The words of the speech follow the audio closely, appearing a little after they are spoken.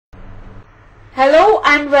Hello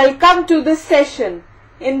and welcome to this session.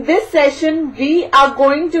 In this session, we are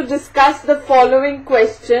going to discuss the following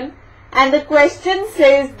question, and the question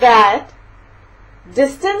says that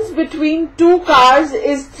distance between two cars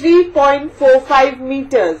is 3.45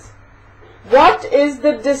 meters. What is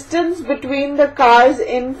the distance between the cars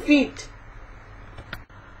in feet?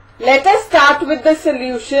 Let us start with the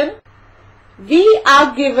solution. We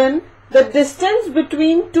are given the distance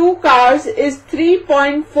between two cars is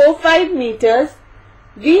 3.45 meters.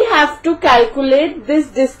 We have to calculate this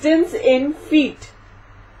distance in feet.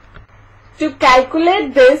 To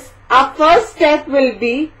calculate this, our first step will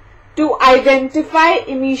be to identify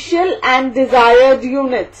initial and desired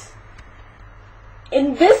units.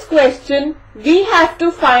 In this question, we have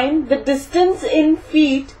to find the distance in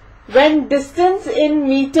feet when distance in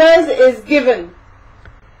meters is given.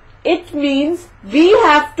 It means we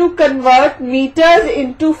have to convert meters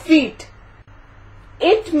into feet.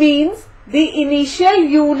 It means the initial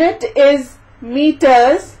unit is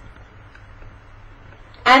meters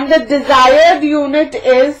and the desired unit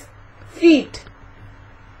is feet.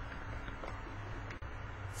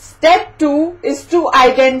 Step 2 is to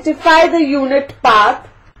identify the unit path.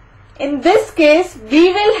 In this case,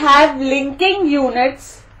 we will have linking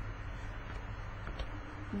units,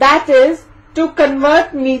 that is, to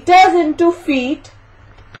convert meters into feet,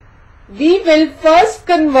 we will first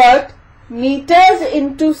convert meters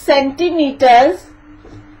into centimeters,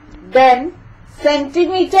 then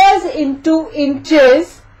centimeters into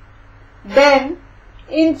inches, then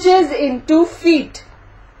inches into feet.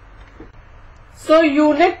 So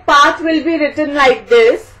unit path will be written like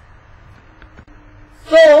this.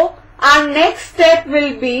 So our next step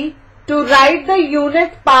will be to write the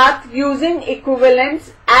unit path using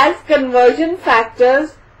equivalents as conversion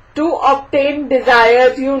factors to obtain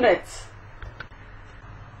desired units.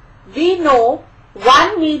 We know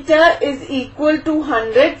 1 meter is equal to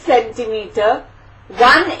 100 centimeter,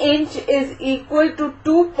 1 inch is equal to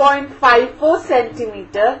 2.54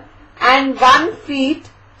 centimeter, and 1 feet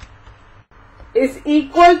is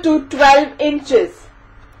equal to 12 inches.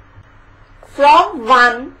 From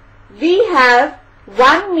 1, we have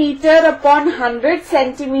 1 meter upon 100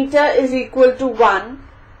 centimeter is equal to 1,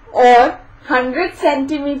 or 100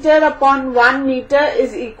 centimeter upon 1 meter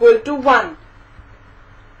is equal to 1.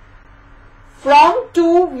 From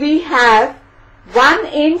 2 we have 1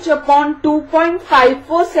 inch upon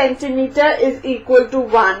 2.54 centimeter is equal to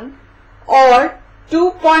 1, or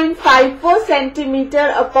 2.54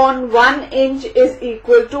 centimeter upon 1 inch is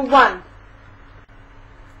equal to 1.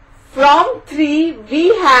 From 3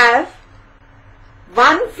 we have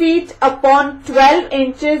 1 feet upon 12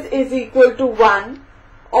 inches is equal to 1,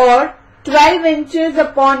 or 12 inches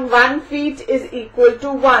upon 1 feet is equal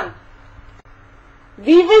to 1.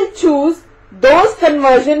 We will choose those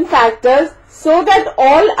conversion factors so that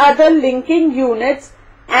all other linking units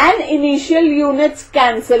and initial units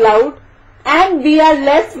cancel out and we are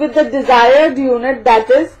left with the desired unit, that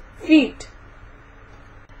is feet.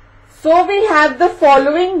 So we have the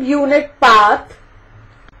following unit path.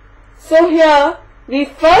 So here we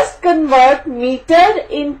first convert meter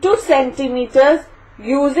into centimeters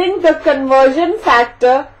using the conversion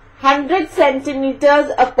factor 100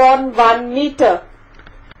 centimeters upon 1 meter.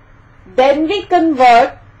 Then we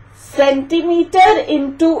convert centimeter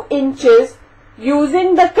into inches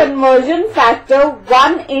using the conversion factor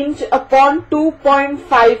 1 inch upon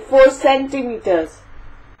 2.54 centimeters.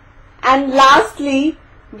 And lastly,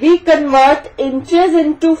 we convert inches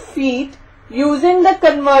into feet using the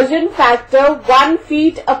conversion factor 1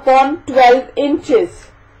 feet upon 12 inches.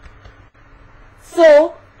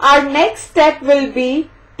 So, our next step will be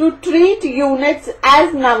to treat units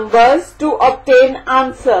as numbers to obtain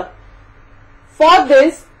answer. For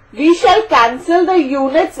this, we shall cancel the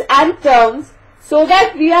units and terms so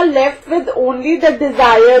that we are left with only the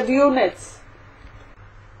desired units.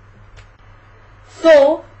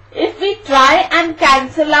 So, if we try and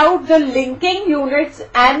cancel out the linking units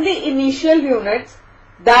and the initial units,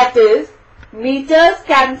 that is, meters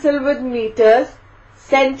cancel with meters,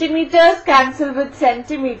 centimeters cancel with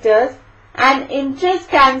centimeters, and inches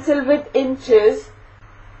cancel with inches,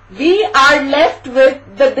 we are left with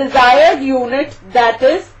the desired unit, that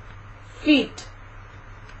is feet.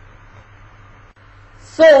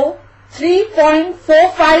 So,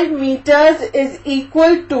 3.45 meters is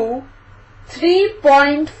equal to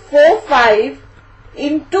 3.45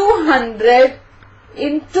 into 100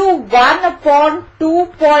 into 1 upon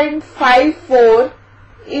 2.54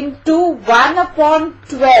 into 1 upon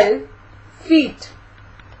 12 feet,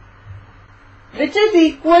 which is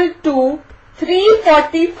equal to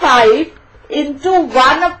 345 into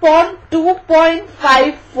 1 upon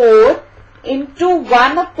 2.54 into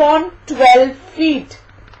 1 upon 12 feet.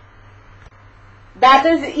 That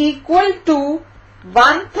is equal to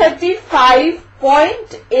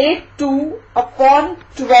 135.82 upon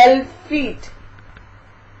 12 feet,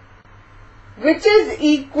 which is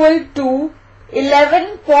equal to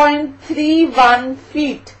 11.31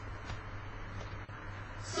 feet.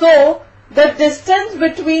 So, the distance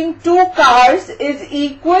between two cars is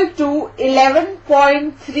equal to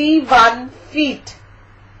 11.31 feet,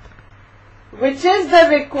 which is the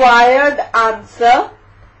required answer.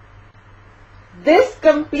 This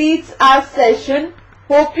completes our session.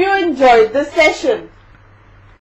 Hope you enjoyed the session.